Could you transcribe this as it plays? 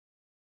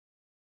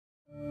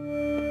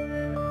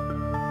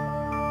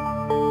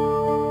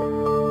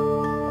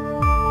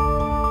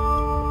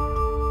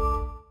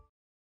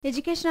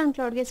Education on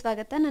ಕ್ಲೌಡ್ಗೆ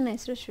ಸ್ವಾಗತ. ನನ್ನ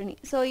ಹೆಸರು ಶ್ರೇಣಿ.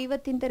 ಸೊ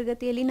ಇವತ್ತಿನ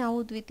ತರಗತಿಯಲ್ಲಿ ನಾವು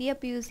ದ್ವಿತೀಯ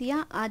PUCಯ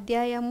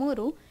ಅಧ್ಯಾಯ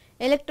 3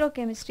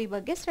 ಎಲೆಕ್ಟ್ರೋಕೆಮಿಸ್ಟ್ರಿ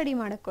ಬಗ್ಗೆ ಸ್ಟಡಿ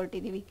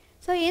ಮಾಡಕೊಟ್ಟಿದ್ದೀವಿ.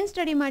 ಸೊ ಏನು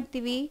ಸ್ಟಡಿ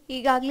ಮಾಡ್ತೀವಿ?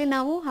 ಈಗಾಗಲೇ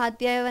ನಾವು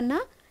ಅಧ್ಯಾಯವನ್ನು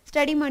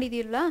ಸ್ಟಡಿ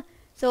ಮಾಡಿದ್ದೀವಲ್ಲ.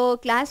 ಸೊ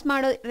ಕ್ಲಾಸ್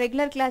ಮಾಡೋ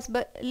ರೆಗ್ಯುಲರ್ ಕ್ಲಾಸ್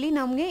ಅಲ್ಲಿ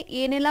ನಮಗೆ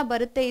ಏನೆಲ್ಲ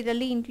ಬರುತ್ತೆ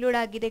ಇದರಲ್ಲಿ ಇನ್ಕ್ಲೂಡ್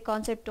ಆಗಿದೆ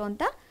ಕಾನ್ಸೆಪ್ಟು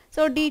ಅಂತ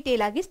ಸೊ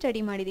ಡೀಟೇಲ್ ಆಗಿ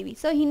ಸ್ಟಡಿ ಮಾಡಿದ್ದೀವಿ.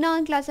 ಸೊ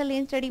ಇನ್ನೊಂದು ಕ್ಲಾಸಲ್ಲಿ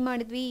ಏನು ಸ್ಟಡಿ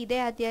ಮಾಡಿದ್ವಿ ಇದೇ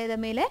ಅಧ್ಯಾಯದ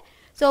ಮೇಲೆ.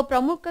 ಸೊ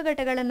ಪ್ರಮುಖ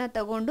ಘಟಗಳನ್ನು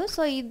ತಗೊಂಡು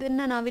ಸೊ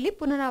ಇದನ್ನು ನಾವಿಲ್ಲಿ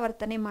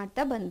ಪುನರಾವರ್ತನೆ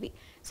ಮಾಡ್ತಾ ಬಂದ್ವಿ.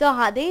 ಸೊ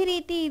ಅದೇ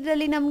ರೀತಿ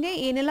ಇದರಲ್ಲಿ ನಮಗೆ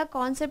ಏನೆಲ್ಲ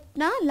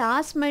ಕಾನ್ಸೆಪ್ಟ್ನ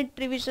ಲಾಸ್ಟ್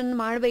ಮಿನಿಟ್ ರಿವಿಷನ್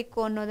ಮಾಡಬೇಕು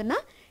ಅನ್ನೋದನ್ನು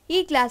ಈ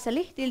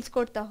ಕ್ಲಾಸಲ್ಲಿ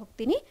ತಿಳಿಸ್ಕೊಡ್ತಾ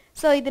ಹೋಗ್ತೀನಿ.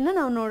 ಸೊ ಇದನ್ನು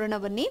ನಾವು ನೋಡೋಣ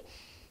ಬನ್ನಿ.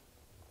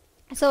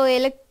 ಸೊ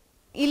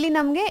ಇಲ್ಲಿ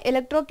ನಮಗೆ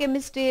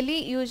ಎಲೆಕ್ಟ್ರೋಕೆಮಿಸ್ಟ್ರಿಯಲ್ಲಿ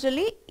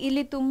ಯೂಶಲಿ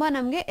ಇಲ್ಲಿ ತುಂಬ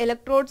ನಮಗೆ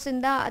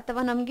ಎಲೆಕ್ಟ್ರೋಡ್ಸಿಂದ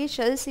ಅಥವಾ ನಮಗೆ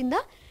ಶೆಲ್ಸಿಂದ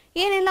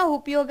ಏನೆಲ್ಲ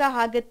ಉಪಯೋಗ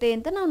ಆಗುತ್ತೆ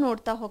ಅಂತ ನಾವು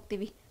ನೋಡ್ತಾ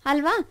ಹೋಗ್ತೀವಿ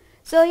ಅಲ್ವಾ.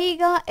 ಸೊ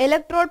ಈಗ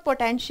ಎಲೆಕ್ಟ್ರೋಡ್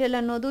ಪೊಟೆನ್ಷಿಯಲ್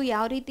ಅನ್ನೋದು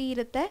ಯಾವ ರೀತಿ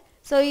ಇರುತ್ತೆ?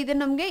 ಸೊ ಇದು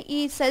ನಮಗೆ ಈ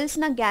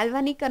ಸೆಲ್ಸ್ನ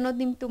ಗ್ಯಾಲ್ವಾನಿಕ್ ಅನ್ನೋದು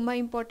ನಿಮ್ಗೆ ತುಂಬ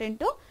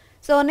important.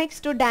 So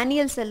next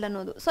Daniel cell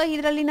ಅನ್ನೋದು. ಸೊ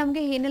ಇದರಲ್ಲಿ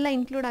ನಮಗೆ ಏನೆಲ್ಲ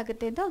ಇನ್ಕ್ಲೂಡ್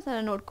ಆಗುತ್ತೆ ಅಂತ ಒಂದ್ಸಲ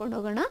ನೋಡ್ಕೊಂಡು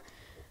ಹೋಗೋಣ.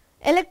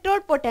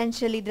 ಎಲೆಕ್ಟ್ರೋಡ್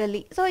ಪೊಟೆನ್ಷಿಯಲ್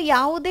ಇದರಲ್ಲಿ ಸೊ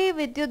ಯಾವುದೇ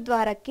ವಿದ್ಯುತ್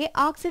ದ್ವಾರಕ್ಕೆ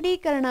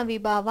ಆಕ್ಸಿಡೀಕರಣ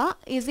ವಿಭಾವ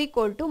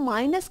 =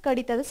 ಮೈನಸ್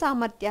ಕಡಿತದ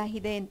ಸಾಮರ್ಥ್ಯ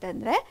ಇದೆ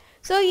ಅಂತಂದರೆ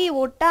ಸೊ ಈ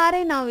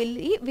ಒಟ್ಟಾರೆ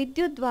ನಾವಿಲ್ಲಿ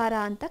ವಿದ್ಯುತ್ ದ್ವಾರ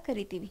ಅಂತ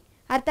ಕರಿತೀವಿ.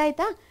 ಅರ್ಥ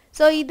ಆಯ್ತಾ?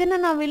 ಸೊ ಇದನ್ನು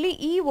ನಾವಿಲ್ಲಿ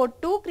ಈ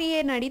ಒಟ್ಟು ಕ್ರಿಯೆ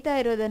ನಡೀತಾ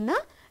ಇರೋದನ್ನು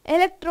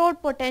ಎಲೆಕ್ಟ್ರೋಡ್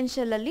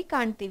ಪೊಟೆನ್ಷಿಯಲ್ ಅಲ್ಲಿ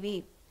ಕಾಣ್ತೀವಿ.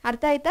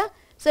 ಅರ್ಥ ಆಯ್ತಾ?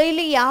 ಸೊ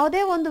ಇಲ್ಲಿ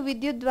ಯಾವುದೇ ಒಂದು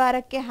ವಿದ್ಯುತ್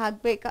ದ್ವಾರಕ್ಕೆ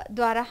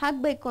ದ್ವಾರ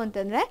ಹಾಕಬೇಕು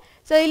ಅಂತಂದರೆ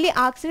ಸೊ ಇಲ್ಲಿ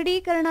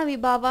ಆಕ್ಸಿಡೀಕರಣ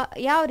ವಿಭಾವ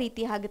ಯಾವ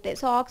ರೀತಿ ಆಗುತ್ತೆ?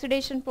 ಸೊ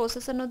ಆಕ್ಸಿಡೇಷನ್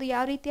ಪ್ರೋಸೆಸ್ ಅನ್ನೋದು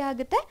ಯಾವ ರೀತಿ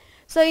ಆಗುತ್ತೆ?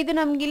 ಸೊ ಇದು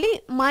ನಮಗಿಲ್ಲಿ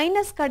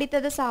ಮೈನಸ್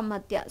ಕಡಿತದ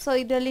ಸಾಮರ್ಥ್ಯ. ಸೊ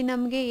ಇದರಲ್ಲಿ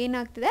ನಮಗೆ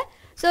ಏನಾಗ್ತದೆ?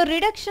 ಸೊ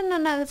ರಿಡಕ್ಷನ್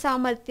ಅನ್ನೋ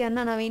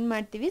ಸಾಮರ್ಥ್ಯನ ನಾವೇನು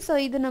ಮಾಡ್ತೀವಿ? ಸೊ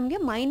ಇದು ನಮಗೆ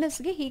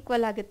ಮೈನಸ್ಗೆ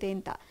ಈಕ್ವಲ್ ಆಗುತ್ತೆ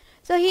ಅಂತ.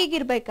 ಸೊ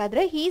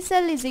ಹೀಗಿರಬೇಕಾದ್ರೆ ಈ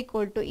ಸೆಲ್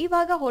 =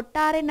 ಇವಾಗ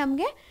ಒಟ್ಟಾರೆ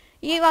ನಮಗೆ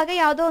ಇವಾಗ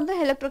ಯಾವುದೋ ಒಂದು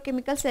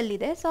ಎಲೆಕ್ಟ್ರೋಕೆಮಿಕಲ್ ಸೆಲ್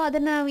ಇದೆ. ಸೊ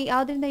ಅದನ್ನು ನಾವು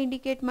ಯಾವುದರಿಂದ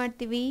ಇಂಡಿಕೇಟ್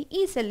ಮಾಡ್ತೀವಿ?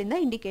 ಈ ಸೆಲ್ಲಿಂದ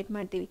ಇಂಡಿಕೇಟ್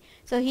ಮಾಡ್ತೀವಿ.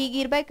 ಸೊ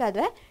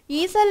ಹೀಗಿರಬೇಕಾದ್ರೆ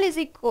ಈ cell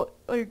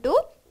 =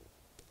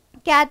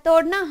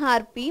 ಕ್ಯಾಥೋಡ್ನ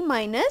Rp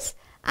minus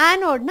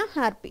ಆ್ಯನೋಡ್ನ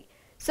Rp.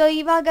 So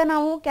ಇವಾಗ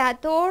ನಾವು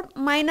ಕ್ಯಾಥೋಡ್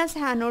ಮೈನಸ್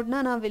ಆ್ಯನೋಡ್ನ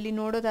ನಾವಿಲ್ಲಿ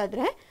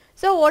ನೋಡೋದಾದರೆ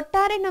ಸೊ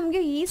ಒಟ್ಟಾರೆ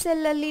ನಮಗೆ ಈ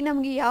ಸೆಲ್ಲಲ್ಲಿ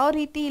ನಮಗೆ ಯಾವ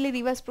ರೀತಿ ಇಲ್ಲಿ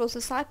ರಿವರ್ಸ್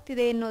ಪ್ರೋಸೆಸ್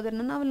ಆಗ್ತಿದೆ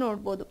ಅನ್ನೋದನ್ನು ನಾವು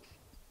ನೋಡ್ಬೋದು.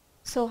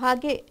 ಸೊ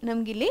ಹಾಗೆ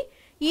ನಮಗಿಲ್ಲಿ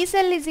ಈ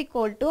cell =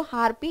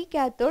 Rp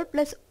cathode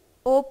plus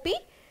OP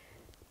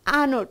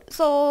anode.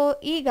 So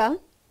ಈಗ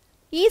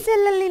ಈ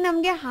ಸೆಲ್ಲಲ್ಲಿ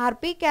ನಮಗೆ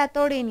Rp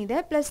ಕ್ಯಾಥೋಡ್ ಏನಿದೆ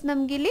ಪ್ಲಸ್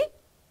ನಮಗಿಲ್ಲಿ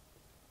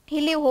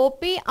ಇಲ್ಲಿ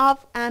OP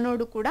ಆಫ್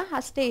ಆ್ಯನೋಡು ಕೂಡ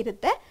ಅಷ್ಟೇ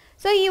ಇರುತ್ತೆ.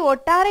 ಸೊ ಈ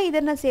ಒಟ್ಟಾರೆ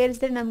ಇದನ್ನು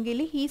ಸೇರಿಸಿದ್ರೆ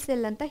ನಮಗಿಲ್ಲಿ ಈ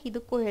ಸೆಲ್ ಅಂತ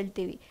ಇದಕ್ಕೂ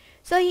ಹೇಳ್ತೀವಿ.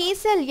 ಸೊ ಈ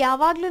ಸೆಲ್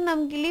ಯಾವಾಗಲೂ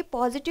ನಮಗಿಲ್ಲಿ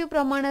ಪಾಸಿಟಿವ್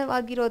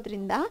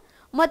ಪ್ರಮಾಣವಾಗಿರೋದ್ರಿಂದ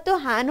ಮತ್ತು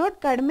ಆ್ಯನೋಡ್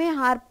ಕಡಿಮೆ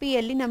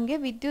Rpಯಲ್ಲಿ ನಮಗೆ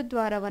ವಿದ್ಯುತ್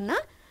ದ್ವಾರವನ್ನು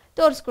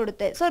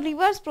ತೋರಿಸ್ಕೊಡುತ್ತೆ. ಸೊ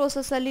ರಿವರ್ಸ್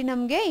ಪ್ರೋಸೆಸ್ಸಲ್ಲಿ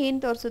ನಮಗೆ ಏನು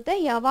ತೋರಿಸುತ್ತೆ?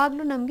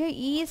 ಯಾವಾಗಲೂ ನಮಗೆ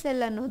ಈ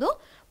ಸೆಲ್ ಅನ್ನೋದು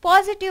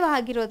ಪಾಸಿಟಿವ್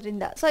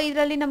ಆಗಿರೋದ್ರಿಂದ ಸೊ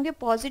ಇದರಲ್ಲಿ ನಮಗೆ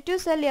ಪಾಸಿಟಿವ್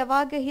ಸೆಲ್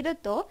ಯಾವಾಗ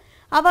ಇರುತ್ತೋ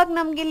ಆವಾಗ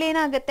ನಮಗಿಲ್ಲಿ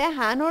ಏನಾಗುತ್ತೆ?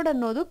 ಆ್ಯನೋಡ್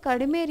ಅನ್ನೋದು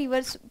ಕಡಿಮೆ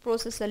ರಿವರ್ಸ್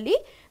ಪ್ರೋಸೆಸ್ಸಲ್ಲಿ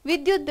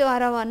ವಿದ್ಯುತ್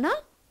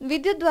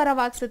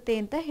ದ್ವಾರವಾಗಿಸುತ್ತೆ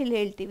ಅಂತ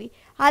ಹೇಳ್ತೀವಿ.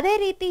 ಅದೇ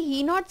ರೀತಿ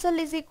E0 cell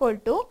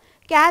 =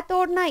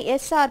 ಕ್ಯಾಥೋಡ್ನ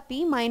SRP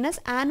minus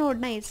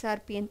ಆ್ಯನೋಡ್ನ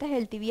SRP ಅಂತ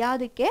ಹೇಳ್ತೀವಿ.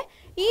 ಯಾವುದಕ್ಕೆ?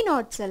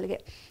 E0 ಸೆಲ್ಗೆ.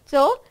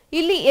 ಸೊ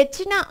ಇಲ್ಲಿ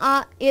ಹೆಚ್ಚಿನ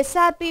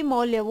SRP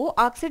ಮೌಲ್ಯವು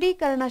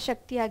ಆಕ್ಸಿಡೀಕರಣ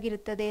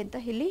ಶಕ್ತಿಯಾಗಿರುತ್ತದೆ ಅಂತ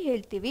ಇಲ್ಲಿ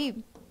ಹೇಳ್ತೀವಿ.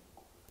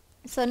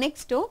 ಸೊ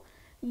ನೆಕ್ಸ್ಟು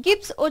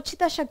ಗಿಬ್ಸ್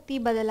ಉಚಿತ ಶಕ್ತಿ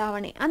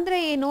ಬದಲಾವಣೆ ಅಂದರೆ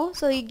ಏನು?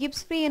 ಸೊ ಈ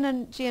ಗಿಬ್ಸ್ ಫ್ರೀ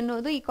ಎನರ್ಜಿ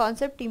ಅನ್ನೋದು ಈ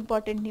ಕಾನ್ಸೆಪ್ಟ್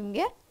ಇಂಪಾರ್ಟೆಂಟ್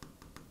ನಿಮಗೆ.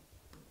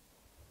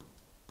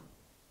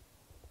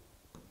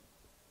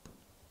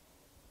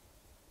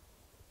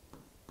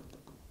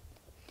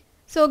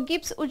 ಸೊ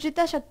ಗಿಬ್ಸ್ ಉಚಿತ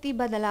ಶಕ್ತಿ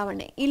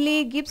ಬದಲಾವಣೆ ಇಲ್ಲಿ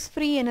Gibbs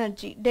free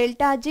energy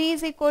ΔG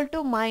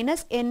 =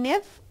 minus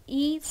NF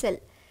E cell.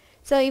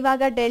 So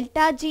ಇವಾಗ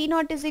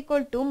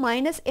ΔG0 =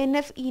 minus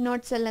NF E0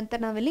 cell ಅಂತ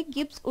ನಾವಿಲ್ಲಿ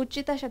ಗಿಬ್ಸ್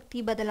ಉಚಿತ ಶಕ್ತಿ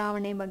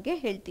ಬದಲಾವಣೆ ಬಗ್ಗೆ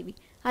ಹೇಳ್ತೀವಿ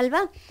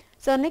ಅಲ್ವಾ.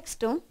 ಸೊ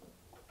ನೆಕ್ಸ್ಟು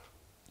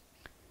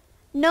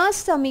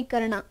NERNST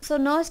ಸಮೀಕರಣ. ಸೊ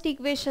NERNST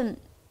ಈಕ್ವೇಷನ್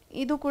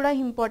ಇದು ಕೂಡ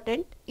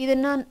ಇಂಪಾರ್ಟೆಂಟ್.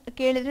 ಇದನ್ನು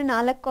ಕೇಳಿದರೆ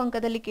 4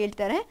 ಅಂಕದಲ್ಲಿ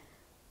ಕೇಳ್ತಾರೆ.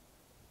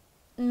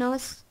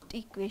 NERNST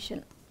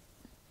ಈಕ್ವೇಷನ್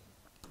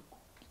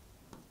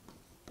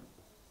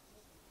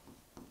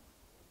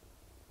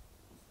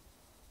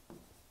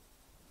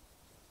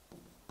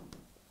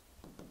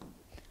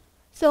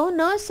ಸೊ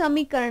NERNST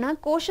ಸಮೀಕರಣ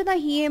ಕೋಶದ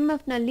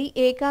EMFನಲ್ಲಿ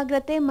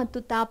ಏಕಾಗ್ರತೆ ಮತ್ತು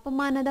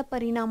ತಾಪಮಾನದ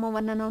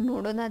ಪರಿಣಾಮವನ್ನು ನಾವು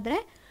ನೋಡೋದಾದರೆ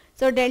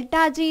so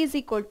ΔG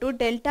 =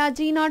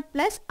 ΔG0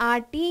 plus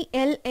RT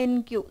ln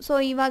Q. So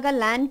ಇವಾಗ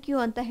ln Q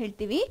ಅಂತ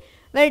ಹೇಳ್ತೀವಿ.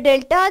 Wear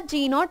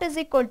ΔG0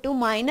 =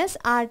 minus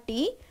RT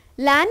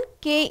ln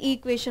K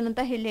equation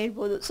ಅಂತ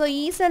ಹೇಳ್ಬೋದು. ಸೊ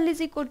ಈ cell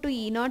 =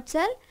 E0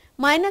 cell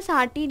minus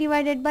RT /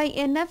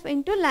 NF ×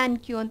 ln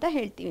Q ಅಂತ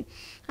ಹೇಳ್ತೀವಿ.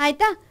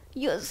 ಆಯಿತಾ?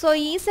 ಸೊ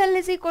ಈ cell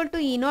 =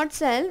 E0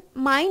 cell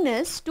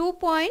minus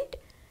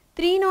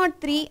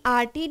 2.303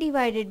 RT /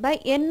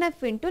 NF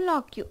 ×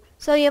 log Q.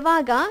 So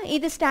ಯಾವಾಗ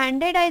ಇದು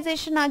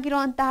ಸ್ಟ್ಯಾಂಡರ್ಡೈಸೇಷನ್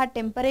ಆಗಿರುವಂತಹ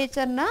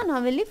ಟೆಂಪರೇಚರ್ನ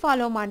ನಾವಿಲ್ಲಿ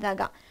ಫಾಲೋ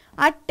ಮಾಡಿದಾಗ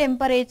ಆ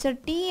ಟೆಂಪರೇಚರ್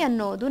T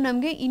ಅನ್ನೋದು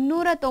ನಮಗೆ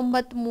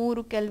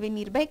 293 ಕೆಲ್ವಿನ್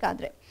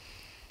ಇರಬೇಕಾದ್ರೆ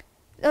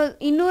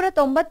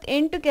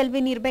 298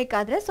 ಕೆಲ್ವಿನ್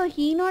ಇರಬೇಕಾದ್ರೆ ಸೊ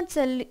E0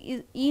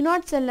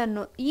 ಸೆಲ್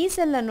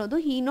ಅನ್ನೋದು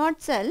E0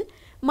 cell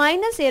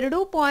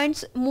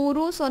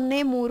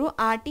 -2.303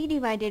 RT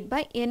divided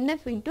by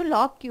NF into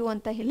log Q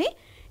ಅಂತ ಹೇಳಿ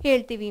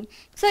ಹೇಳ್ತೀವಿ.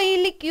 ಸೊ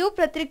ಇಲ್ಲಿ ಕ್ಯೂ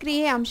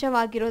ಪ್ರತಿಕ್ರಿಯೆ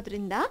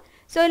ಅಂಶವಾಗಿರೋದ್ರಿಂದ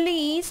ಸೊ ಇಲ್ಲಿ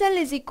E cell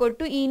is equal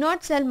to E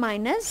not sell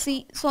minus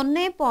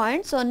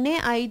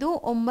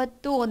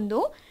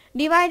 0.0591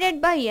 divided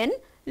by N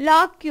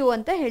log Q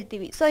ಅಂತ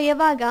ಹೇಳ್ತೀವಿ. ಸೊ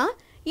ಯಾವಾಗ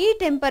ಈ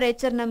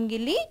ಟೆಂಪರೇಚರ್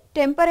ನಮಗಿಲ್ಲಿ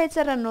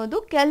ಟೆಂಪರೇಚರ್ ಅನ್ನೋದು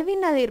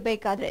ಕೆಲ್ವಿನಲ್ಲಿ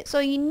ಇರಬೇಕಾದ್ರೆ ಸೊ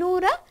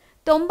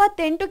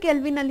 298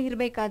 ಕೆಲ್ವಿನಲ್ಲಿ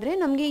ಇರಬೇಕಾದ್ರೆ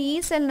ನಮಗೆ ಈ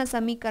ಸೆಲ್ನ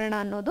ಸಮೀಕರಣ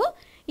ಅನ್ನೋದು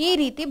ಈ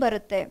ರೀತಿ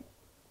ಬರುತ್ತೆ.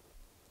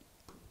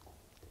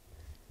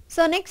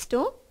 ಸೊ ನೆಕ್ಸ್ಟು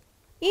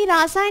ಈ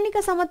ರಾಸಾಯನಿಕ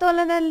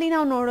ಸಮತೋಲನದಲ್ಲಿ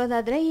ನಾವು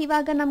ನೋಡೋದಾದರೆ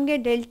ಇವಾಗ ನಮಗೆ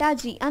ಡೆಲ್ಟಾ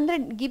ಜಿ ಅಂದರೆ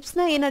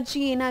ಗಿಬ್ಸ್ನ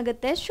ಎನರ್ಜಿ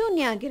ಏನಾಗುತ್ತೆ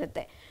ಶೂನ್ಯ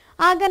ಆಗಿರುತ್ತೆ.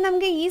 ಆಗ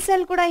ನಮಗೆ ಈ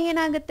ಸೆಲ್ ಕೂಡ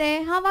ಏನಾಗುತ್ತೆ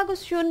ಆವಾಗ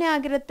ಶೂನ್ಯ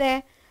ಆಗಿರುತ್ತೆ.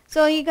 ಸೊ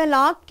ಈಗ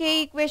log K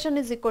equation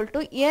is equal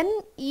to N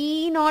E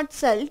not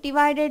sell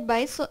divided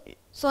by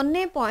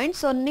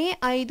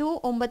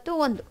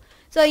 0.0591.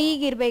 So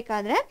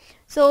ಈಗಿರಬೇಕಾದ್ರೆ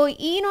so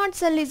E not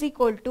sell is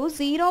equal to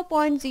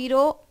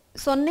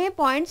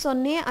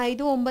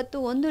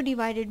 0.0591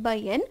 divided by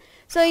N.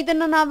 So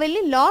ಇದನ್ನು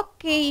ನಾವಿಲ್ಲಿ ಲಾಗ್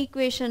ಕೆ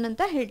ಈಕ್ವೇಷನ್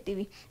ಅಂತ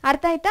ಹೇಳ್ತೀವಿ.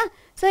 ಅರ್ಥ ಆಯ್ತಾ?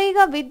 ಸೊ ಈಗ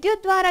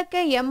ವಿದ್ಯುತ್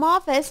ದ್ವಾರಕ್ಕೆ ಎಮ್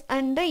ಆಫ್ ಎಸ್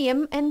ಅಂದರೆ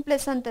M N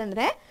plus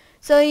ಅಂತಂದರೆ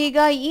ಸೊ ಈಗ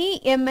E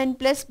M N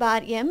plus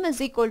bar M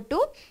is equal to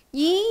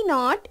E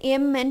not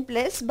M N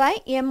plus by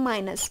M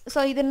minus. So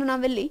ಇದನ್ನು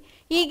ನಾವಿಲ್ಲಿ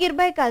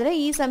ಈಗಿರಬೇಕಾದ್ರೆ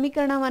ಈ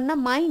ಸಮೀಕರಣವನ್ನು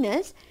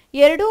minus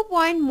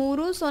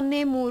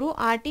 2.303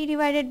 RT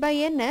divided by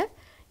N F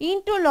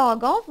into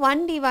log of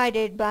 1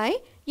 divided by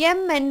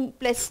M N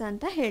plus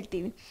ಅಂತ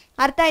ಹೇಳ್ತೀವಿ.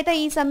 ಅರ್ಥ ಆಯ್ತಾ?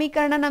 ಈ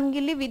ಸಮೀಕರಣ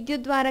ನಮಗಿಲ್ಲಿ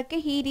ವಿದ್ಯುತ್ ದ್ವಾರಕ್ಕೆ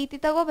ಈ ರೀತಿ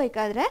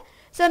ತಗೋಬೇಕಾದ್ರೆ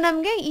ಸೊ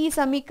ನಮಗೆ ಈ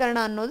ಸಮೀಕರಣ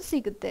ಅನ್ನೋದು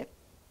ಸಿಗುತ್ತೆ.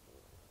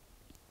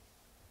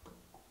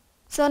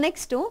 ಸೊ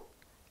ನೆಕ್ಸ್ಟು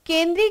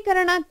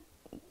ಕೇಂದ್ರೀಕರಣ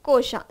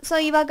ಕೋಶ. ಸೊ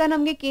ಇವಾಗ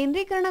ನಮಗೆ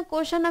ಕೇಂದ್ರೀಕರಣ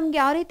ಕೋಶ ನಮ್ಗೆ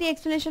ಯಾವ ರೀತಿ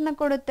ಎಕ್ಸ್ಪ್ಲನೇಷನ್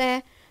ಕೊಡುತ್ತೆ?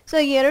 ಸೊ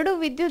ಎರಡು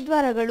ವಿದ್ಯುತ್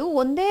ದ್ವಾರಗಳು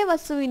ಒಂದೇ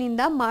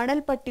ವಸ್ತುವಿನಿಂದ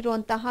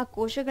ಮಾಡಲ್ಪಟ್ಟಿರುವಂತಹ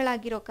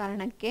ಕೋಶಗಳಾಗಿರೋ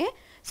ಕಾರಣಕ್ಕೆ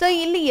ಸೊ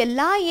ಇಲ್ಲಿ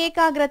ಎಲ್ಲ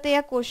ಏಕಾಗ್ರತೆಯ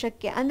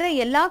ಕೋಶಕ್ಕೆ ಅಂದರೆ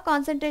ಎಲ್ಲ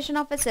ಕಾನ್ಸಂಟ್ರೇಷನ್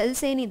ಆಫ್ ಎ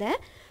ಸೆಲ್ಸ್ ಏನಿದೆ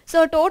so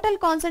total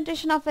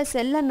concentration of A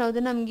cell ಅನ್ನೋದು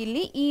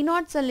ನಮಗಿಲ್ಲಿ E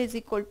not sell is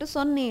equal to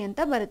 0 ಅಂತ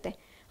ಬರುತ್ತೆ.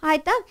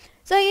 ಆಯಿತಾ?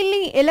 ಸೊ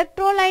ಇಲ್ಲಿ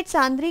ಎಲೆಕ್ಟ್ರೋಲೈಟ್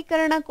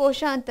ಸಾಂದ್ರೀಕರಣ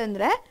ಕೋಶ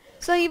ಅಂತಂದರೆ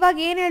ಸೊ ಇವಾಗ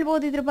ಏನು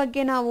ಹೇಳ್ಬೋದು ಇದ್ರ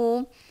ಬಗ್ಗೆ ನಾವು?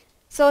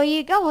 ಸೊ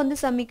ಈಗ ಒಂದು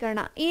ಸಮೀಕರಣ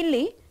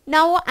ಇಲ್ಲಿ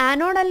ನಾವು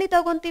ಆ್ಯನೋಡಲ್ಲಿ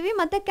ತಗೊತೀವಿ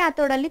ಮತ್ತು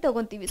ಕ್ಯಾಥೋಡಲ್ಲಿ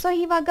ತಗೊತೀವಿ. ಸೊ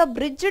ಇವಾಗ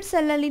ಬ್ರಿಡ್ಜ್ಡ್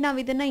ಸೆಲ್ಲಲ್ಲಿ ನಾವು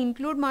ಇದನ್ನು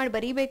ಇನ್ಕ್ಲೂಡ್ ಮಾಡಿ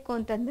ಬರೀಬೇಕು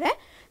ಅಂತಂದರೆ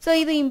ಸೊ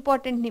ಇದು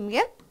ಇಂಪಾರ್ಟೆಂಟ್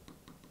ನಿಮಗೆ.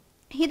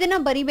 ಇದನ್ನು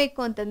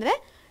ಬರಿಬೇಕು ಅಂತಂದರೆ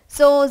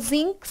so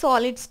zinc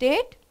solid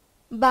state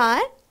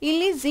bar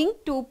ಇಲ್ಲಿ ಜಿಂಕ್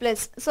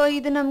 2+. ಸೊ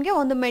ಇದು ನಮಗೆ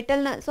ಒಂದು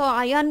ಮೆಟಲ್ನ ಸೊ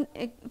ಅಯಾನ್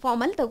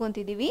ಫಾರ್ಮಲ್ಲಿ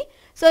ತಗೊತಿದ್ದೀವಿ.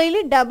 ಸೊ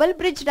ಇಲ್ಲಿ ಡಬಲ್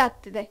ಬ್ರಿಡ್ಜ್ಡ್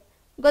ಆಗ್ತಿದೆ,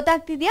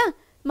 ಗೊತ್ತಾಗ್ತಿದೆಯಾ?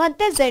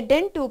 ಮತ್ತು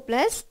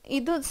Zn2+,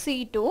 ಇದು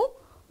C2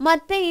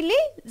 ಮತ್ತು ಇಲ್ಲಿ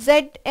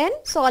Zn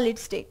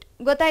ಸಾಲಿಡ್ ಸ್ಟೇಟ್.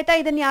 ಗೊತ್ತಾಯ್ತಾ?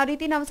 ಇದನ್ನು ಯಾವ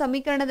ರೀತಿ ನಾವು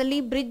ಸಮೀಕರಣದಲ್ಲಿ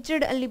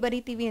ಬ್ರಿಡ್ಜ್ಡ್ ಅಲ್ಲಿ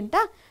ಬರಿತೀವಿ ಅಂತ.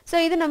 ಸೊ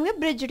ಇದು ನಮಗೆ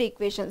ಬ್ರಿಡ್ಜ್ಡ್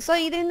ಈಕ್ವೇಷನ್. ಸೊ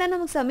ಇದರಿಂದ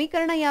ನಮಗೆ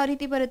ಸಮೀಕರಣ ಯಾವ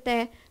ರೀತಿ ಬರುತ್ತೆ?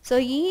 So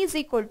E is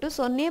equal to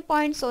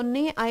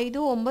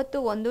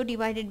 0.0591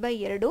 divided by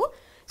 2.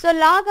 So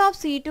log of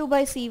C2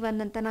 by C1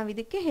 ಅಂತ ನಾವು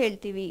ಇದಕ್ಕೆ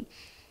ಹೇಳ್ತೀವಿ.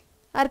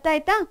 ಅರ್ಥ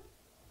ಆಯ್ತಾ?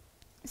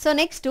 ಸೊ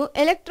ನೆಕ್ಸ್ಟು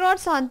ಎಲೆಕ್ಟ್ರೋಡ್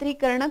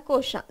ಸಾಂದ್ರೀಕರಣ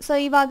ಕೋಶ. ಸೊ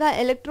ಇವಾಗ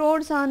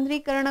ಎಲೆಕ್ಟ್ರೋಡ್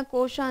ಸಾಂದ್ರೀಕರಣ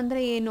ಕೋಶ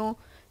ಅಂದರೆ ಏನು?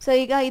 ಸೊ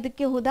ಈಗ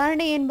ಇದಕ್ಕೆ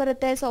ಉದಾಹರಣೆ ಏನು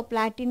ಬರುತ್ತೆ? So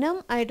platinum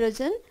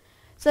hydrogen.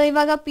 ಸೊ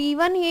ಇವಾಗ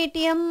P1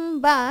 ATM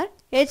ಬಾರ್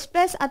H+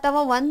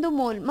 ಅಥವಾ 1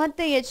 ಮೋಲ್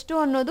ಮತ್ತು H2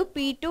 ಅನ್ನೋದು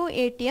P2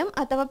 ATM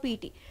ಅಥವಾ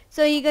PT.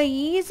 ಸೊ ಈಗ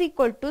E is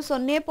equal to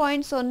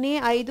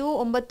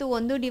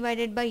 0.0591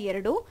 divided by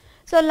 2.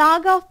 So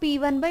log of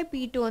P1 by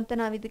P2 ಅಂತ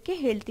ನಾವು ಇದಕ್ಕೆ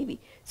ಹೇಳ್ತೀವಿ.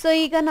 ಸೊ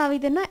ಈಗ ನಾವು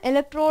ಇದನ್ನು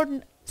ಎಲೆಕ್ಟ್ರೋಡ್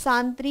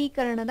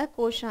ಸಾಂದ್ರೀಕರಣದ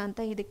ಕೋಶ ಅಂತ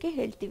ಇದಕ್ಕೆ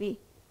ಹೇಳ್ತೀವಿ.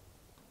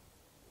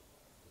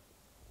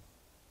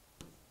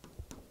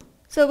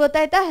 ಸೊ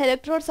ಗೊತ್ತಾಯ್ತಾ?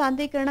 ಎಲೆಕ್ಟ್ರೋಡ್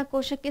ಸಾಂದ್ರೀಕರಣ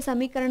ಕೋಶಕ್ಕೆ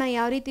ಸಮೀಕರಣ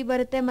ಯಾವ ರೀತಿ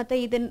ಬರುತ್ತೆ ಮತ್ತು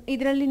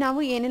ಇದರಲ್ಲಿ ನಾವು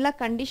ಏನೆಲ್ಲ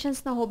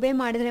ಕಂಡೀಷನ್ಸ್ನ ಒಬೆ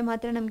ಮಾಡಿದರೆ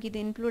ಮಾತ್ರ ನಮ್ಗೆ ಇದು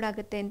ಇನ್ಕ್ಲೂಡ್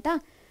ಆಗುತ್ತೆ ಅಂತ.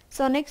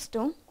 ಸೊ ನೆಕ್ಸ್ಟು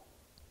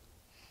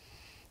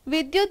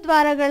ವಿದ್ಯುತ್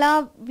ದ್ವಾರಗಳ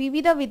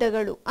ವಿವಿಧ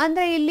ವಿಧಗಳು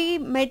ಅಂದರೆ ಇಲ್ಲಿ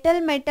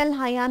ಮೆಟಲ್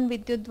ಅಯಾನ್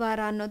ವಿದ್ಯುತ್ ದ್ವಾರ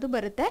ಅನ್ನೋದು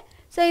ಬರುತ್ತೆ.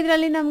 ಸೊ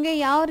ಇದರಲ್ಲಿ ನಮಗೆ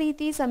ಯಾವ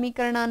ರೀತಿ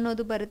ಸಮೀಕರಣ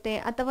ಅನ್ನೋದು ಬರುತ್ತೆ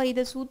ಅಥವಾ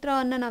ಇದರ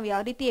ಸೂತ್ರವನ್ನು ನಾವು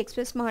ಯಾವ ರೀತಿ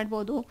ಎಕ್ಸ್ಪ್ರೆಸ್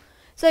ಮಾಡ್ಬೋದು,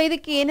 ಸೊ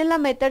ಇದಕ್ಕೆ ಏನೆಲ್ಲ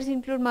ಮೆಥಡ್ಸ್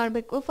ಇನ್ಕ್ಲೂಡ್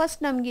ಮಾಡಬೇಕು?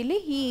 ಫಸ್ಟ್ ನಮ್ಗೆ ಇಲ್ಲಿ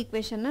ಈ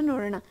ಈಕ್ವೇಷನ್ನ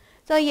ನೋಡೋಣ.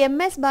 So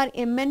MS bar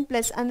MN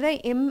plus ಅಂದರೆ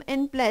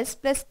MN ಪ್ಲಸ್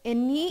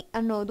NE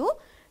ಅನ್ನೋದು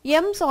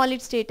M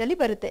ಸಾಲಿಡ್ ಸ್ಟೇಟಲ್ಲಿ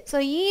ಬರುತ್ತೆ. So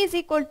E is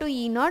equal to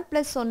E not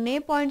plus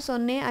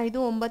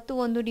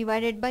 0.0591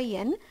 divided by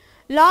N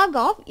log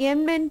of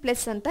MN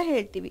plus ಅಂತ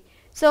ಹೇಳ್ತೀವಿ.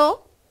 ಸೊ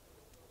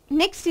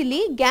ನೆಕ್ಸ್ಟ್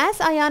ಇಲ್ಲಿ ಗ್ಯಾಸ್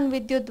ಅಯಾನ್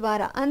ವಿದ್ಯುತ್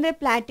ದ್ವಾರ ಅಂದರೆ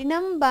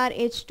ಪ್ಲಾಟಿನಮ್ ಬಾರ್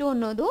H2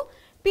 ಅನ್ನೋದು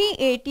P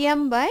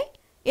ATM ಬೈ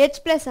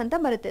H+ ಅಂತ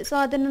ಬರುತ್ತೆ. ಸೊ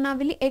ಅದನ್ನು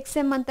ನಾವಿಲ್ಲಿ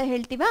XM ಅಂತ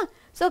ಹೇಳ್ತೀವ.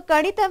 ಸೊ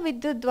ಕಡಿತ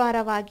ವಿದ್ಯುತ್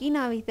ದ್ವಾರವಾಗಿ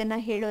ನಾವು ಇದನ್ನು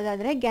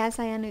ಹೇಳೋದಾದರೆ ಗ್ಯಾಸ್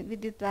ಅಯಾನ್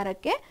ವಿದ್ಯುತ್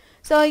ದ್ವಾರಕ್ಕೆ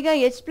ಸೊ ಈಗ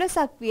H+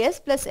 ಅಕ್ವಿಯಸ್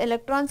ಪ್ಲಸ್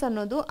ಎಲೆಕ್ಟ್ರಾನ್ಸ್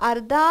ಅನ್ನೋದು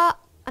ಅರ್ಧ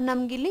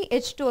ನಮಗಿಲ್ಲಿ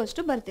H2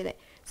 ಅಷ್ಟು ಬರ್ತಿದೆ.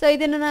 ಸೊ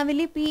ಇದನ್ನು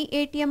ನಾವಿಲ್ಲಿ P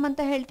ATM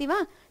ಅಂತ ಹೇಳ್ತೀವ.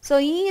 So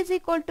E is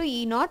equal to E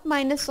naught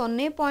minus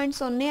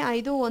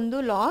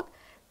 0.051 log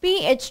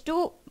PH2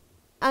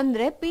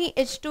 ಅಂದರೆ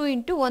PH2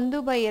 into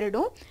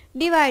 1/2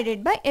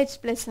 divided by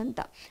H+ ಅಂತ.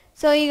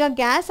 ಸೊ ಈಗ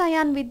ಗ್ಯಾಸ್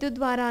ಅಯಾನ್ ವಿದ್ಯುತ್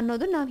ದ್ವಾರ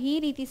ಅನ್ನೋದು ನಾವು ಈ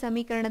ರೀತಿ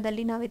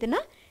ಸಮೀಕರಣದಲ್ಲಿ ನಾವು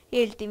ಇದನ್ನು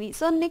ಹೇಳ್ತೀವಿ.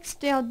 ಸೊ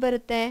ನೆಕ್ಸ್ಟ್ ಯಾವ್ದು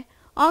ಬರುತ್ತೆ?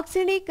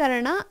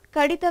 ಆಕ್ಸಿಡೀಕರಣ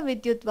ಕಡಿತ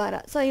ವಿದ್ಯುತ್ ದ್ವಾರ.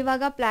 ಸೊ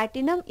ಇವಾಗ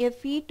ಪ್ಲಾಟಿನಮ್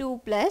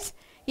Fe2+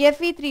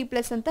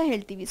 Fe3+ ಅಂತ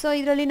ಹೇಳ್ತೀವಿ. ಸೊ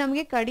ಇದರಲ್ಲಿ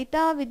ನಮಗೆ ಕಡಿತ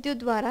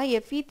ವಿದ್ಯುತ್ ದ್ವಾರ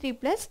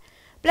Fe3+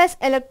 ಪ್ಲಸ್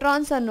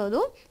ಎಲೆಕ್ಟ್ರಾನ್ಸ್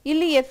ಅನ್ನೋದು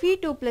ಇಲ್ಲಿ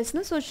Fe2+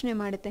 ಸೂಚನೆ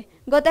ಮಾಡುತ್ತೆ.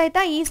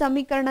 ಗೊತ್ತಾಯ್ತಾ? ಈ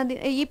ಸಮೀಕರಣದ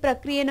ಈ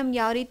ಪ್ರಕ್ರಿಯೆ ನಮ್ಗೆ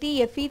ಯಾವ ರೀತಿ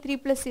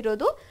Fe3+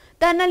 ಇರೋದು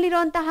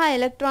ತನ್ನಲ್ಲಿರುವಂತಹ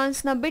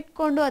ಎಲೆಕ್ಟ್ರಾನ್ಸ್ನ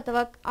ಬಿಟ್ಕೊಂಡು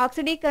ಅಥವಾ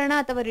ಆಕ್ಸಿಡೀಕರಣ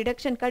ಅಥವಾ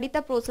ರಿಡಕ್ಷನ್ ಕಡಿತ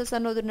ಪ್ರೋಸೆಸ್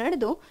ಅನ್ನೋದು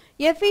ನಡೆದು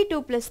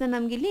Fe2+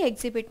 ನಮ್ಗೆ ಇಲ್ಲಿ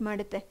ಎಕ್ಸಿಬಿಟ್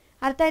ಮಾಡುತ್ತೆ.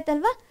 ಅರ್ಥ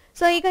ಆಯ್ತಲ್ವಾ?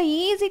 ಸೊ ಈಗ E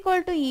 =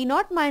 E0 -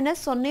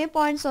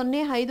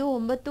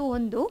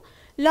 0.0591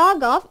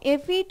 log of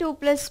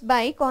Fe2+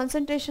 by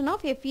concentration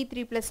of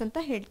Fe3+ ಅಂತ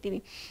ಹೇಳ್ತೀವಿ.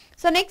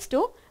 ಸೊ ನೆಕ್ಸ್ಟು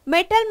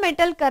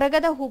ಮೆಟಲ್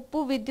ಕರಗದ ಉಪ್ಪು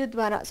ವಿದ್ಯುತ್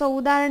ದ್ವಾರ. ಸೊ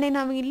ಉದಾಹರಣೆ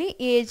ನಾವು ಇಲ್ಲಿ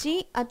Ag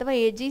ಅಥವಾ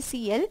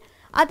AgCl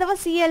ಅಥವಾ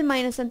Cl-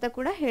 ಅಂತ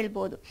ಕೂಡ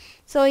ಹೇಳ್ಬೋದು.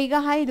 ಸೊ ಈಗ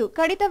 5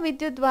 ಕಡಿತ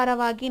ವಿದ್ಯುತ್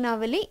ದ್ವಾರವಾಗಿ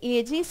ನಾವಲ್ಲಿ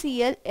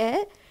AgCl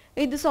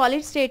ಇದು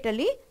ಸಾಲಿಡ್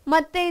ಸ್ಟೇಟಲ್ಲಿ,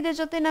 ಮತ್ತೆ ಇದ್ರ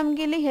ಜೊತೆ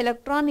ನಮ್ಗೆ ಇಲ್ಲಿ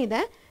ಎಲೆಕ್ಟ್ರಾನ್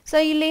ಇದೆ. ಸೊ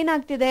ಇಲ್ಲಿ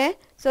ಏನಾಗ್ತಿದೆ,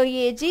 ಸೊ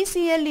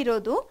AgCl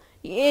ಇರೋದು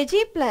Ag+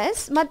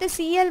 ಮತ್ತೆ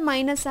Cl-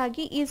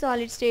 ಆಗಿ ಈ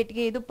ಸಾಲಿಡ್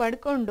ಸ್ಟೇಟ್ಗೆ ಇದು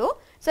ಪಡ್ಕೊಂಡು,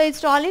 ಸೊ ಈ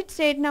ಸಾಲಿಡ್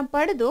ಸ್ಟೇಟ್ನ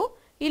ಪಡೆದು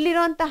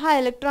ಇಲ್ಲಿರುವಂತಹ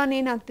ಎಲೆಕ್ಟ್ರಾನ್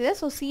ಏನಾಗ್ತಿದೆ,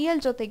 ಸೊ Cl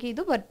ಜೊತೆಗೆ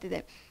ಇದು ಬರ್ತಿದೆ.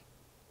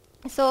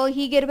 ಸೊ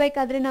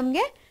ಹೀಗಿರ್ಬೇಕಾದ್ರೆ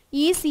ನಮಗೆ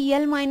ಈ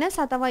Cl-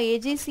 ಅಥವಾ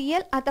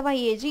AgCl ಅಥವಾ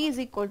Ag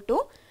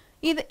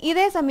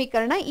ಇದೇ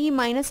ಸಮೀಕರಣ ಈ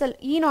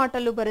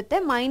ನಾಟಲ್ಲೂ ಬರುತ್ತೆ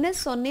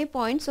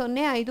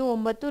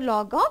 -0.059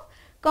 log of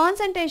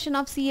concentration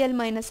of Cl-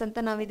 ಅಂತ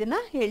ನಾವು ಇದನ್ನ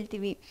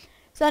ಹೇಳ್ತೀವಿ.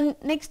 ಸೊ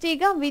ನೆಕ್ಸ್ಟ್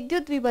ಈಗ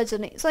ವಿದ್ಯುತ್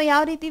ವಿಭಜನೆ. ಸೊ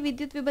ಯಾವ ರೀತಿ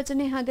ವಿದ್ಯುತ್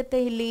ವಿಭಜನೆ ಆಗುತ್ತೆ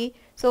ಇಲ್ಲಿ,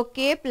 ಸೊ K+,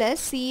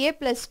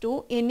 Ca+2,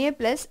 Na+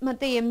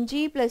 ಮತ್ತೆ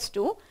Mg+2,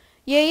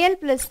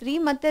 Al+3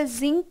 ಮತ್ತೆ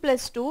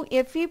ಜಿಂಕ್+2,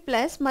 Fe+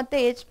 ಮತ್ತೆ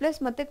H+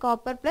 ಮತ್ತೆ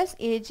ಕಾಪರ್+,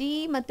 Ag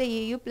ಮತ್ತೆ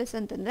Au+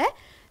 ಅಂತಂದ್ರೆ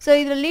ಸೊ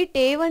ಇದರಲ್ಲಿ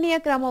ಠೇವಣಿಯ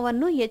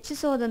ಕ್ರಮವನ್ನು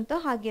ಹೆಚ್ಚಿಸೋದಂತ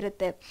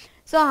ಆಗಿರುತ್ತೆ.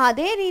 ಸೊ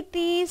ಅದೇ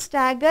ರೀತಿ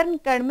ಸ್ಟ್ಯಾಗರ್ನ್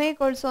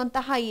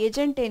ಕಡಿಮೆಗೊಳಿಸುವಂತಹ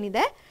ಏಜೆಂಟ್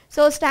ಏನಿದೆ,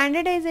 ಸೊ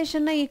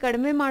ಸ್ಟ್ಯಾಂಡರ್ಡೈಸೇಷನ್ನ ಈ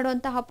ಕಡಿಮೆ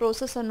ಮಾಡುವಂತಹ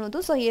ಪ್ರೋಸೆಸ್ ಅನ್ನೋದು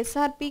ಸೊ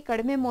SRP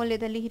ಕಡಿಮೆ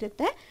ಮೌಲ್ಯದಲ್ಲಿ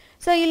ಇರುತ್ತೆ.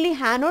 ಸೊ ಇಲ್ಲಿ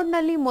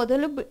ಹ್ಯಾನೋಡ್ನಲ್ಲಿ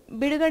ಮೊದಲು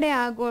ಬಿಡುಗಡೆ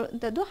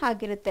ಆಗುವಂಥದ್ದು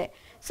ಆಗಿರುತ್ತೆ.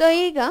 ಸೊ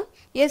ಈಗ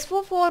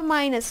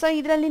SO4-, ಸೊ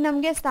ಇದರಲ್ಲಿ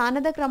ನಮಗೆ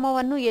ಸ್ಥಾನದ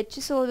ಕ್ರಮವನ್ನು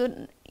ಹೆಚ್ಚಿಸೋದು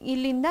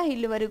ಇಲ್ಲಿಂದ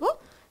ಇಲ್ಲಿವರೆಗೂ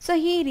ಸೊ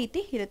ಈ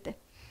ರೀತಿ ಇರುತ್ತೆ.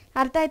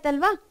 ಅರ್ಥ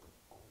ಆಯ್ತಲ್ವಾ?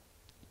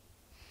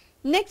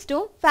 ನೆಕ್ಸ್ಟು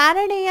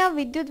ಫ್ಯಾರಡೆಯ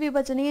ವಿದ್ಯುತ್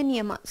ವಿಭಜನೆಯ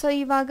ನಿಯಮ. ಸೊ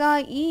ಇವಾಗ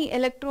ಈ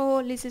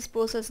ಎಲೆಕ್ಟ್ರೋಲಿಸಿಸ್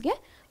ಪ್ರೋಸೆಸ್ಗೆ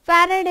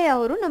ಫ್ಯಾರಡೆ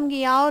ಅವರು ನಮಗೆ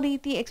ಯಾವ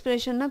ರೀತಿ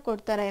ಎಕ್ಸ್ಪ್ರೆಷನ್ನ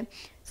ಕೊಡ್ತಾರೆ,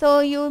 ಸೊ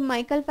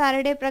ಮೈಕಲ್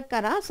ಫ್ಯಾರಡೆ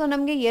ಪ್ರಕಾರ ಸೊ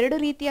ನಮಗೆ 2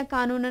 ರೀತಿಯ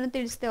ಕಾನೂನನ್ನು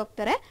ತಿಳಿಸ್ತಾ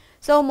ಹೋಗ್ತಾರೆ.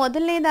 ಸೊ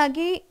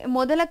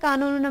ಮೊದಲ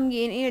ಕಾನೂನು ನಮ್ಗೆ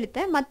ಏನು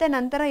ಹೇಳುತ್ತೆ, ಮತ್ತೆ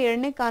ನಂತರ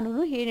 2ನೇ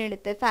ಕಾನೂನು ಏನು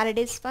ಹೇಳುತ್ತೆ,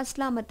 ಫ್ಯಾರಡೇಸ್ ಫಸ್ಟ್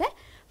ಲಾ ಮತ್ತು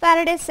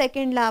ಫ್ಯಾರಡೇಸ್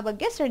ಸೆಕೆಂಡ್ ಲಾ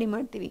ಬಗ್ಗೆ ಸ್ಟಡಿ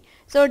ಮಾಡ್ತೀವಿ.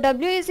 So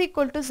W =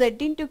 Z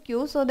 × Q.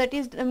 So that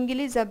is ನಮ್ಗೆ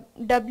ಇಲ್ಲಿ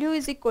W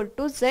 =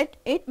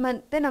 Z8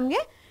 ಮತ್ತು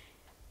ನಮಗೆ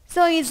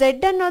ಸೊ ಈ Z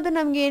ಅನ್ನೋದು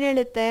ನಮ್ಗೆ ಏನು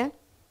ಹೇಳುತ್ತೆ,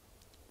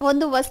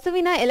 ಒಂದು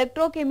ವಸ್ತುವಿನ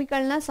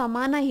ಎಲೆಕ್ಟ್ರೋಕೆಮಿಕಲ್ನ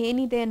ಸಮಾನ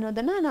ಏನಿದೆ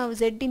ಅನ್ನೋದನ್ನು ನಾವು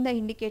Z ಇಂದ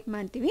ಇಂಡಿಕೇಟ್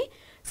ಮಾಡ್ತೀವಿ.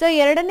 ಸೊ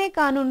 2ನೇ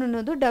ಕಾನೂನು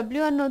ಅನ್ನೋದು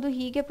W ಅನ್ನೋದು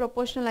ಹೀಗೆ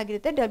ಪ್ರೊಪೋರ್ಷನಲ್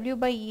ಆಗಿರುತ್ತೆ,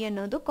 W/E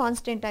ಅನ್ನೋದು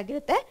ಕಾನ್ಸ್ಟೆಂಟ್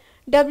ಆಗಿರುತ್ತೆ.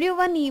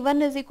 W1 E1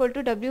 =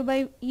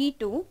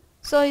 W/E2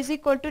 so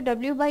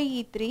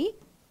W/E3,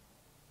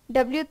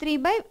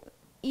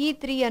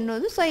 W3/E3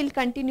 ಅನ್ನೋದು ಸೊ ಇಲ್ಲಿ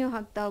ಕಂಟಿನ್ಯೂ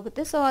ಆಗ್ತಾ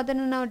ಹೋಗುತ್ತೆ. ಸೊ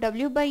ಅದನ್ನು ನಾವು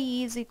W/E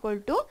 =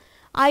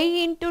 I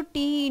 × T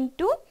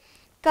 ×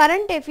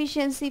 current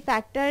efficiency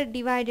factor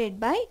divided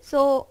by so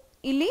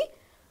ಇಲ್ಲಿ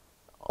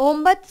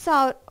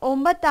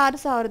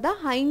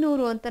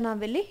 96,500 ಅಂತ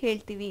ನಾವಿಲ್ಲಿ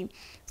ಹೇಳ್ತೀವಿ.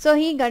 ಸೊ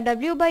ಈಗ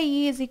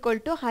W/E =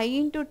 I ×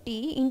 T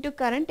 ×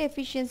 current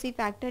efficiency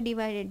factor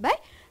divided by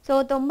so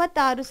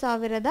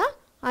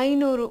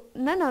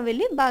 96,500ನ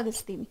ನಾವಿಲ್ಲಿ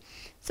ಭಾಗಿಸ್ತೀವಿ.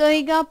 ಸೊ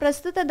ಈಗ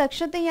ಪ್ರಸ್ತುತ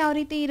ದಕ್ಷತೆ ಯಾವ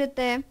ರೀತಿ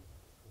ಇರುತ್ತೆ,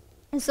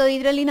 ಸೊ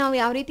ಇದರಲ್ಲಿ ನಾವು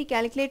ಯಾವ ರೀತಿ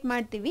ಕ್ಯಾಲ್ಕುಲೇಟ್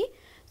ಮಾಡ್ತೀವಿ,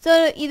 ಸೊ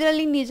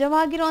ಇದರಲ್ಲಿ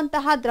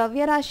ನಿಜವಾಗಿರುವಂತಹ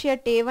ದ್ರವ್ಯರಾಶಿಯ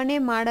ಠೇವಣಿ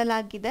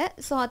ಮಾಡಲಾಗಿದೆ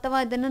ಸೊ ಅಥವಾ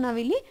ಅದನ್ನು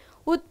ನಾವಿಲ್ಲಿ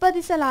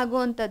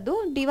ಉತ್ಪಾದಿಸಲಾಗುವಂಥದ್ದು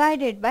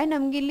ಡಿವೈಡೆಡ್ ಬೈ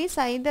ನಮಗಿಲ್ಲಿ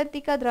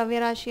ಸೈದ್ಧಾಂತಿಕ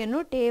ದ್ರವ್ಯರಾಶಿಯನ್ನು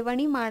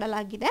ಠೇವಣಿ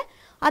ಮಾಡಲಾಗಿದೆ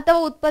ಅಥವಾ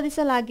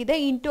ಉತ್ಪಾದಿಸಲಾಗಿದೆ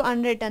ಇಂಟು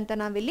 100 ಅಂತ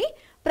ನಾವಿಲ್ಲಿ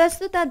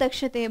ಪ್ರಸ್ತುತ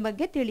ದಕ್ಷತೆಯ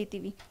ಬಗ್ಗೆ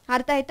ತಿಳಿತೀವಿ.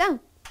 ಅರ್ಥ ಆಯ್ತಾ?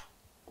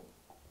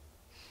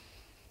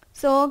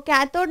 ಸೊ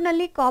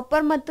ಕ್ಯಾಥೋಡ್ನಲ್ಲಿ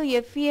ಕಾಪರ್ ಮತ್ತು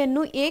Fe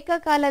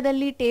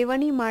ಏಕಕಾಲದಲ್ಲಿ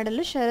ಠೇವಣಿ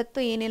ಮಾಡಲು ಷರತ್ತು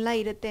ಏನೆಲ್ಲ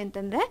ಇರುತ್ತೆ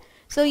ಅಂತಂದರೆ,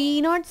 so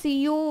E0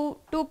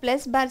 Cu2+ Cu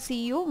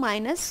 -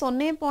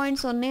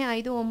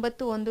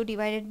 0.0591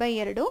 divided by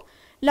 2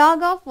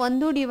 log of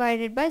 1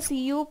 divided by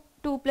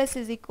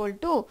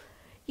Cu2+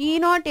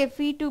 E0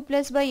 Fe2+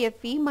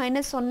 Fe -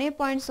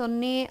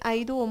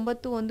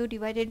 0.0591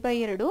 divided by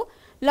 2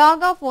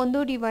 log of 1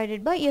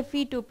 divided by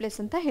Fe2+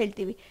 ಅಂತ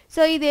ಹೇಳ್ತೀವಿ.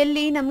 ಸೊ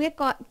ಇದೆಲ್ಲಿ ನಮಗೆ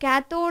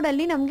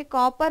ಕ್ಯಾಥೋಡಲ್ಲಿ ನಮಗೆ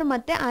ಕಾಪರ್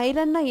ಮತ್ತು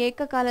ಐರನ್ನ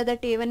ಏಕಕಾಲದ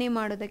ಠೇವಣಿ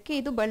ಮಾಡೋದಕ್ಕೆ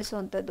ಇದು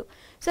ಬಳಸುವಂಥದ್ದು.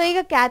 ಸೊ ಈಗ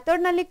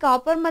ಕ್ಯಾಥೋಡ್ನಲ್ಲಿ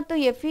ಕಾಪರ್ ಮತ್ತು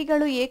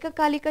Feಗಳು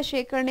ಏಕಕಾಲಿಕ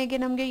ಶೇಖರಣೆಗೆ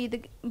ನಮಗೆ ಇದು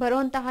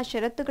ಬರುವಂತಹ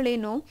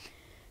ಷರತ್ತುಗಳೇನು,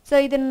 ಸೊ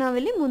ಇದನ್ನು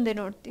ನಾವಿಲ್ಲಿ ಮುಂದೆ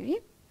ನೋಡ್ತೀವಿ.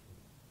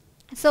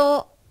 ಸೊ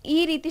ಈ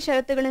ರೀತಿ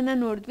ಷರತ್ತುಗಳನ್ನು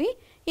ನೋಡಿದ್ವಿ.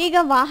 ಈಗ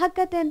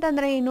ವಾಹಕತೆ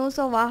ಅಂತಂದರೆ ಏನು,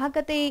 ಸೊ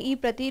ವಾಹಕತೆ ಈ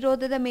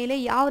ಪ್ರತಿರೋಧದ ಮೇಲೆ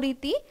ಯಾವ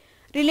ರೀತಿ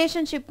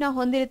ರಿಲೇಶನ್ಶಿಪ್ನ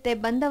ಹೊಂದಿರುತ್ತೆ,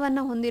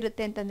 ಬಂಧವನ್ನು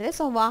ಹೊಂದಿರುತ್ತೆ ಅಂತಂದರೆ,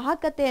 ಸೊ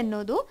ವಾಹಕತೆ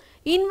ಅನ್ನೋದು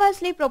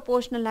ಇನ್ವರ್ಸ್ಲಿ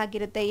ಪ್ರೊಪೋರ್ಷನಲ್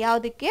ಆಗಿರುತ್ತೆ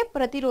ಯಾವುದಕ್ಕೆ,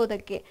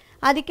 ಪ್ರತಿರೋಧಕ್ಕೆ.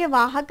 ಅದಕ್ಕೆ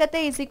ವಾಹಕತೆ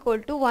 =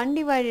 1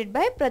 ಡಿವೈಡೆಡ್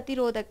ಬೈ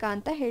ಪ್ರತಿರೋಧಕ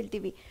ಅಂತ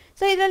ಹೇಳ್ತೀವಿ.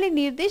 ಸೊ ಇದರಲ್ಲಿ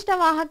ನಿರ್ದಿಷ್ಟ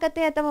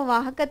ವಾಹಕತೆ ಅಥವಾ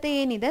ವಾಹಕತೆ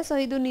ಏನಿದೆ ಸೊ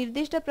ಇದು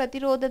ನಿರ್ದಿಷ್ಟ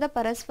ಪ್ರತಿರೋಧದ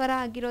ಪರಸ್ಪರ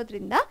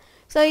ಆಗಿರೋದ್ರಿಂದ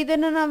ಸೊ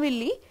ಇದನ್ನು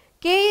ನಾವಿಲ್ಲಿ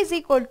ಕೆ ಇಸ್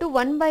ಈಕ್ವಲ್ ಟು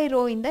 1/ρ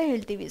ಇಂದ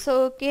ಹೇಳ್ತೀವಿ. ಸೊ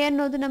ಕೆ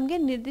ಅನ್ನೋದು ನಮಗೆ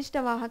ನಿರ್ದಿಷ್ಟ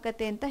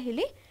ವಾಹಕತೆ ಅಂತ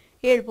ಹೇಳಿ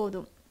ಹೇಳ್ಬೋದು.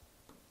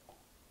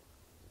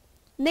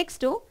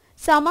 ನೆಕ್ಸ್ಟು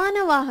ಸಮಾನ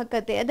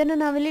ವಾಹಕತೆ, ಅದನ್ನು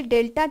ನಾವಿಲ್ಲಿ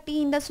ಡೆಲ್ಟಾ ಟಿ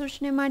ಇಂದ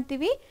ಸೂಚನೆ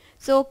ಮಾಡ್ತೀವಿ.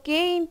 So K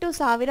into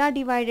 1000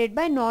 divided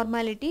by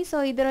ನಾರ್ಮಾಲಿಟಿ. So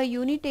ಇದರ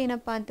ಯೂನಿಟ್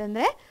ಏನಪ್ಪ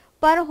ಅಂತಂದರೆ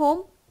per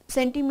home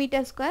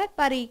centimetre square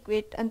per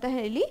equate ಅಂತ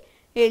ಹೇಳಿ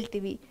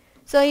ಹೇಳ್ತೀವಿ.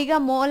 ಸೊ ಈಗ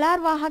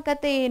ಮೋಲಾರ್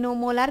ವಾಹಕತೆ ಏನು,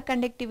 molar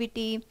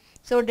conductivity.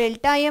 So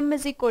delta M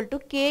is equal to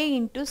K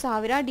into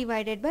 1000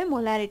 divided by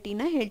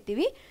ಮೊಲಾರಿಟಿನ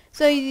ಹೇಳ್ತೀವಿ.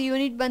 ಸೊ ಇದು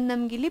ಯೂನಿಟ್ ಬಂದು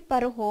ನಮಗಿಲ್ಲಿ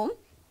per home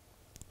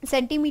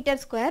centimetre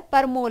square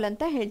per mole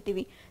ಅಂತ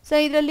ಹೇಳ್ತೀವಿ. ಸೊ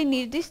ಇದರಲ್ಲಿ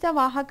ನಿರ್ದಿಷ್ಟ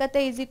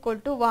ವಾಹಕತೆ ಇಸ್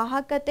ಈಕ್ವಲ್ ಟು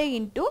ವಾಹಕತೆ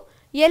ಇಂಟು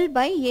ಎಲ್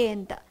ಬೈ ಎ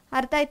ಅಂತ.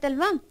 ಅರ್ಥ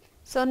ಆಯ್ತಲ್ವಾ?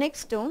 ಸೊ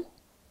ನೆಕ್ಸ್ಟು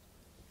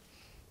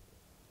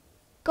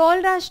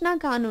ಕೋಲ್ರಾಶ್ನ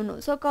ಕಾನೂನು.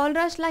 ಸೊ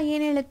ಕೋಲ್ರಾಶ್ ಲಾ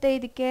ಏನು ಹೇಳುತ್ತೆ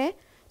ಇದಕ್ಕೆ?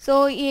 ಸೊ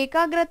ಈ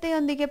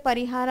ಏಕಾಗ್ರತೆಯೊಂದಿಗೆ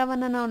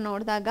ಪರಿಹಾರವನ್ನು ನಾವು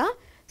ನೋಡಿದಾಗ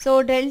so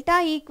delta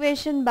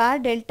equation bar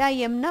delta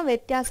ಎಮ್ನ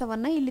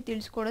ವ್ಯತ್ಯಾಸವನ್ನು ಇಲ್ಲಿ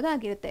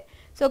ತಿಳಿಸ್ಕೊಡೋದಾಗಿರುತ್ತೆ.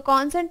 ಸೊ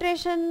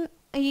ಕಾನ್ಸಂಟ್ರೇಷನ್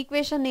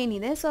ಈಕ್ವೇಷನ್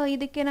ಏನಿದೆ ಸೊ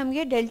ಇದಕ್ಕೆ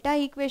ನಮಗೆ ಡೆಲ್ಟಾ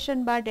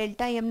ಈಕ್ವೇಷನ್ ಬಾರ್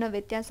ಡೆಲ್ಟಾ ಎಮ್ನ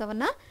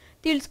ವ್ಯತ್ಯಾಸವನ್ನು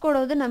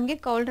ತಿಳಿಸ್ಕೊಡೋದು ನಮಗೆ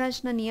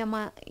ಕೌಲ್ರಾಶ್ನ ನಿಯಮ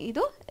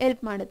ಇದು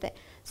ಹೆಲ್ಪ್ ಮಾಡುತ್ತೆ.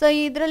 ಸೊ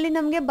ಇದರಲ್ಲಿ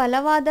ನಮಗೆ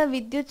ಬಲವಾದ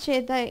ವಿದ್ಯುತ್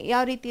ಕ್ಷೇತ್ರ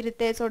ಯಾವ ರೀತಿ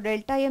ಇರುತ್ತೆ? So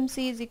delta M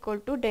C is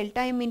equal to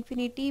delta M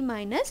infinity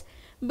minus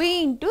B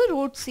into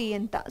root C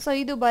ಅಂತ. ಸೊ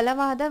ಇದು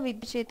ಬಲವಾದ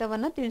ವಿದ್ಯುತ್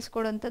ಕ್ಷೇತ್ರವನ್ನು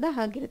ತಿಳಿಸ್ಕೊಡುವಂಥದ್ದು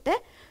ಆಗಿರುತ್ತೆ.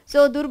 ಸೊ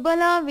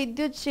ದುರ್ಬಲ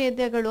ವಿದ್ಯುತ್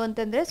ಕ್ಷೇತ್ರಗಳು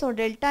ಅಂತಂದರೆ so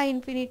delta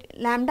infinity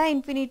lambda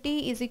infinity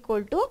is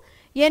equal to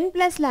N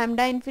plus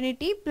lambda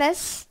infinity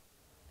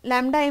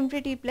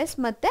plus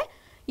ಮತ್ತು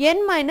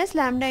N minus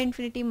lambda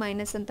infinity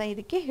minus ಅಂತ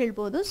ಇದಕ್ಕೆ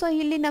ಹೇಳ್ಬೋದು. ಸೊ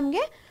ಇಲ್ಲಿ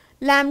ನಮಗೆ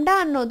ಲ್ಯಾಂಬ್ಡಾ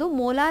ಅನ್ನೋದು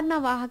ಮೋಲಾರ್ನ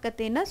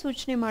ವಾಹಕತೆಯನ್ನು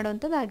ಸೂಚನೆ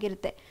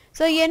ಮಾಡುವಂಥದ್ದಾಗಿರುತ್ತೆ.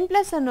 ಸೊ ಎನ್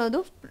ಪ್ಲಸ್ ಅನ್ನೋದು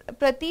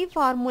ಪ್ರತಿ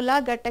ಫಾರ್ಮುಲಾ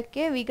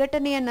ಘಟಕ್ಕೆ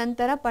ವಿಘಟನೆಯ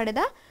ನಂತರ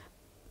ಪಡೆದ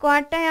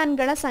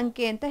ಕ್ವಾಟಯಾನ್ಗಳ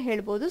ಸಂಖ್ಯೆ ಅಂತ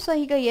ಹೇಳ್ಬೋದು. ಸೊ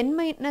ಈಗ ಎನ್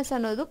ಮೈನಸ್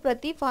ಅನ್ನೋದು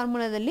ಪ್ರತಿ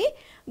ಫಾರ್ಮುಲಾದಲ್ಲಿ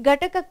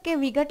ಘಟಕಕ್ಕೆ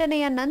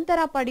ವಿಘಟನೆಯ ನಂತರ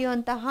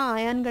ಪಡೆಯುವಂತಹ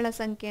ಆಯಾನ್ಗಳ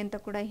ಸಂಖ್ಯೆ ಅಂತ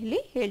ಕೂಡ ಇಲ್ಲಿ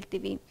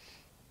ಹೇಳ್ತೀವಿ.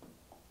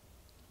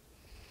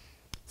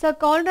 ಸೊ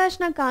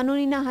ಕೋಲ್ರಾಶ್ನ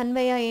ಕಾನೂನಿನ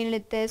ಅನ್ವಯ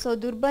ಏನಿರುತ್ತೆ? ಸೊ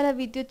ದುರ್ಬಲ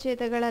ವಿದ್ಯುತ್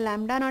ಕ್ಷೇತ್ರಗಳ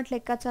ಲ್ಯಾಂಬ್ಡಾ ನಾಟ್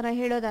ಲೆಕ್ಕಾಚಾರ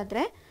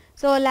ಹೇಳೋದಾದರೆ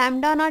so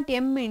lambda not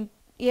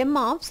M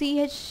of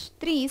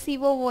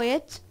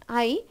CH3COOH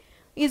I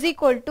is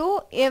equal to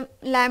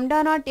lambda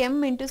not M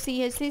into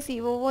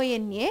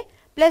CH3COONA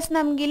plus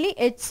ನಮಗಿಲ್ಲಿ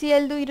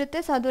HClದು ಇರುತ್ತೆ.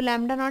 ಸೊ ಅದು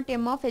lambda not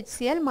M of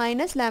HCl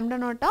minus lambda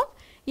not of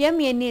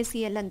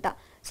MnACl ಅಂತ.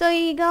 ಸೊ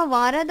ಈಗ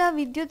ವಾರದ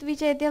ವಿದ್ಯುತ್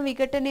ವಿಚೇತ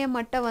ವಿಘಟನೆಯ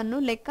ಮಟ್ಟವನ್ನು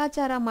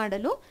ಲೆಕ್ಕಾಚಾರ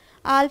ಮಾಡಲು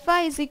alpha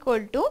is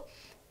equal to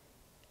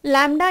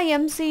lambda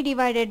M C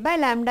divided by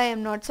lambda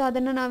am not. So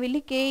ಅದನ್ನು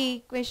ನಾವಿಲ್ಲಿ K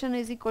equation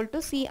is equal to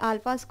C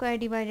alpha square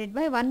divided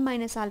by 1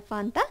 minus alpha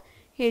ಅಂತ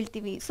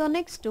ಹೇಳ್ತೀವಿ. ಸೊ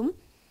ನೆಕ್ಸ್ಟು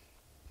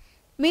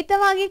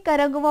ಮಿತವಾಗಿ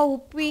ಕರಗುವ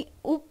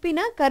ಉಪ್ಪಿನ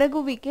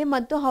ಕರಗುವಿಕೆ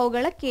ಮತ್ತು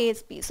ಅವುಗಳ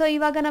KSP. ಸೊ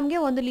ಇವಾಗ ನಮಗೆ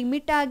ಒಂದು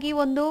ಲಿಮಿಟ್ ಆಗಿ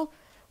ಒಂದು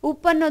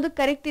ಉಪ್ಪು ಅನ್ನೋದು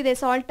ಕರೆಕ್ಟ್ ಇದೆ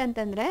ಸಾಲ್ಟ್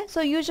ಅಂತಂದರೆ ಸೊ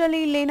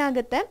ಯೂಶಲಿ ಇಲ್ಲಿ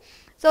ಏನಾಗುತ್ತೆ?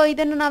 ಸೊ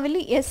ಇದನ್ನು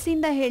ನಾವಿಲ್ಲಿ ಎಸ್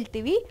ಇಂದ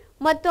ಹೇಳ್ತೀವಿ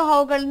ಮತ್ತು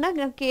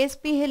ಅವುಗಳನ್ನ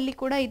KSP ಅಲ್ಲಿ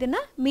ಕೂಡ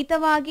ಇದನ್ನು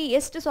ಮಿತವಾಗಿ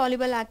ಎಷ್ಟು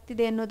ಸಾಲ್ಯುಬಲ್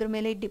ಆಗ್ತಿದೆ ಅನ್ನೋದ್ರ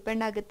ಮೇಲೆ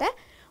ಡಿಪೆಂಡ್ ಆಗುತ್ತೆ.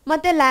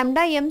 ಮತ್ತು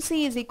lambda M C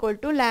is equal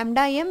to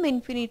lambda M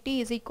infinity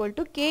is equal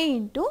to K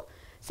into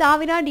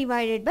 1000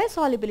 divided by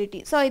solubility.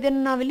 So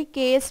ಇದನ್ನು ನಾವಿಲ್ಲಿ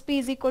KSP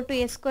is equal to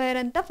S square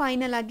ಅಂತ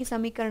ಫೈನಲ್ ಆಗಿ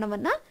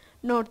ಸಮೀಕರಣವನ್ನು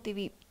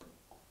ನೋಡ್ತೀವಿ.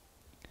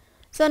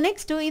 ಸೊ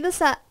ನೆಕ್ಸ್ಟು ಇದು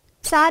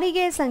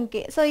ಸಾರಿಗೆ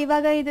ಸಂಖ್ಯೆ. ಸೊ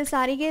ಇವಾಗ ಇದು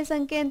ಸಾರಿಗೆ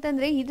ಸಂಖ್ಯೆ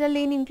ಅಂತಂದರೆ ಇದರಲ್ಲಿ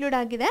ಏನು ಇನ್ಕ್ಲೂಡ್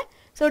ಆಗಿದೆ?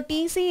 So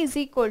TC is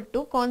equal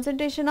to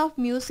concentration of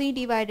µC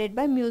divided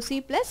by µC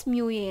plus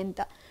µA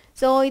ಅಂತ.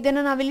 ಸೊ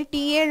ಇದನ್ನು ನಾವಿಲ್ಲಿ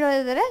TA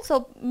ಹೇಳಿದರೆ so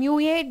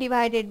µA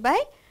divided by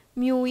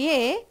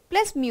µA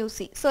plus µC.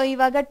 So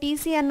ಇವಾಗ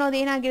TC ಅನ್ನೋದು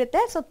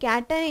ಏನಾಗಿರುತ್ತೆ? ಸೊ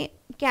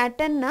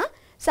ಕ್ಯಾಟನ್ನ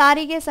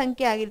ಸಾರಿಗೆ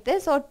ಸಂಖ್ಯೆ ಆಗಿರುತ್ತೆ.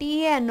 ಸೊ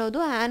TA ಅನ್ನೋದು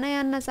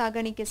ಆನಯಾನ್ನ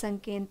ಸಾಗಾಣಿಕೆ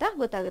ಸಂಖ್ಯೆ ಅಂತ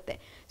ಗೊತ್ತಾಗುತ್ತೆ.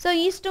 ಸೊ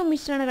ಇಷ್ಟು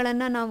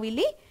ಮಿಶ್ರಣಗಳನ್ನು ನಾವು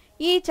ಇಲ್ಲಿ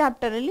ಈ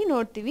ಚಾಪ್ಟರಲ್ಲಿ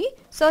ನೋಡ್ತೀವಿ.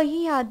 ಸೊ ಈ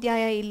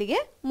ಅಧ್ಯಾಯ ಇಲ್ಲಿಗೆ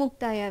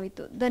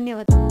ಮುಕ್ತಾಯವಾಯಿತು.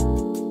 ಧನ್ಯವಾದ.